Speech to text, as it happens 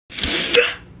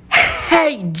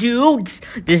Hey dudes,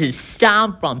 this is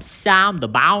Sam from Sam the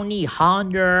Bounty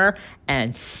Hunter,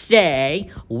 and today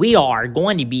we are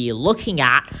going to be looking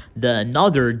at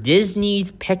another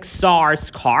Disney's Pixar's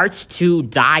Cars 2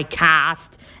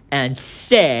 diecast, and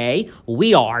today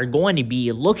we are going to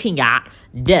be looking at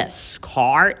this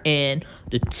car in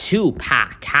the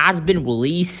 2-pack. Has been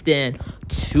released in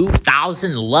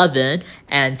 2011,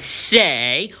 and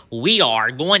today we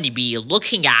are going to be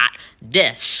looking at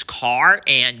this car,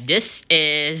 and this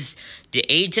is the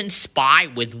Agent Spy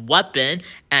with Weapon,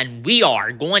 and we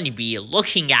are going to be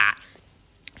looking at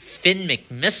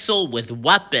McMissile with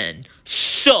Weapon.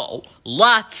 So,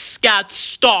 let's get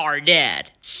started.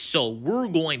 So, we're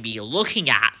going to be looking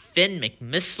at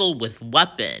McMissile with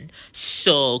Weapon.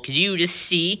 So, could you just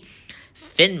see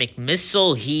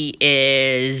McMissile? He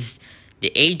is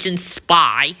the Agent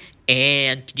Spy,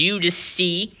 and could you just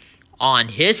see on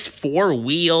his 4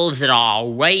 wheels that are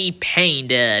already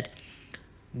painted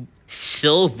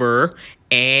silver,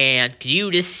 and could you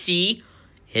just see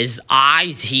his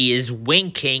eyes? He is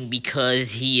winking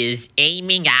because he is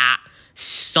aiming at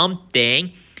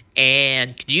something,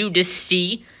 and could you just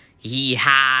see he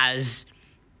has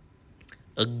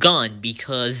a gun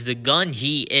because the gun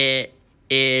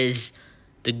is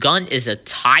a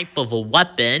type of a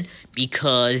weapon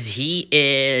because he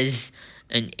is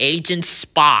an agent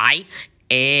spy,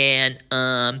 and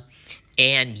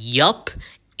yup,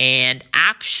 and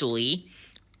actually,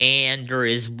 and there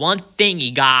is one thing,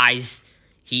 you guys,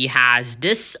 he has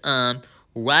this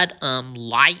red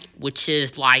light, which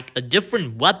is like a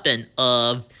different weapon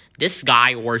of this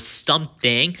guy or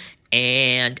something,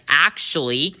 and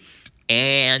actually,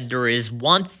 and there is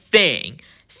one thing,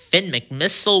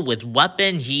 McMissile with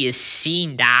Weapon, he is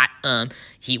seen that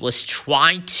he was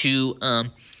trying to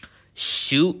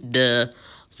shoot the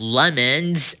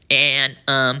lemons, and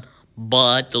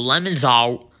but the lemons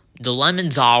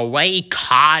already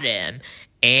caught him,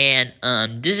 and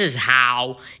this is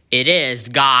how it is,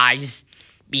 guys,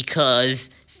 because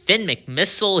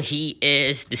McMissile, he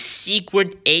is the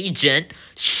secret agent.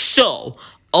 So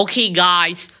okay,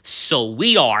 guys, so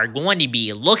we are going to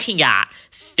be looking at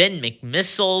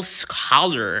McMissile's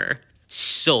color.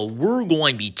 So we're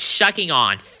going to be checking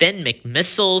on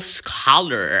McMissile's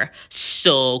color.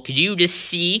 So could you just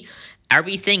see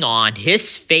everything on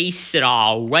his face that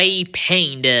already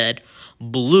painted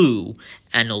blue,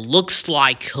 and it looks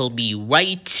like he'll be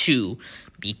ready to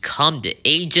become the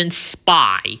agent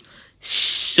spy.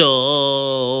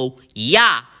 So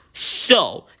yeah,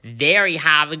 so there you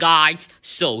have it, guys.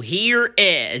 So here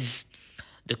is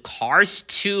the Cars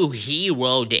 2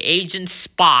 hero, the agent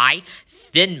spy,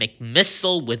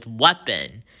 McMissile with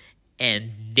Weapon,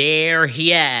 and there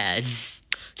he is.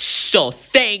 So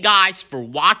thank you guys for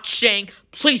watching.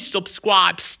 Please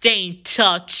subscribe, stay in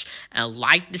touch, and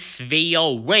like this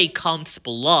video right comes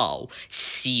below.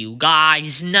 See you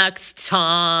guys next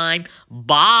time.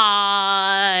 Bye.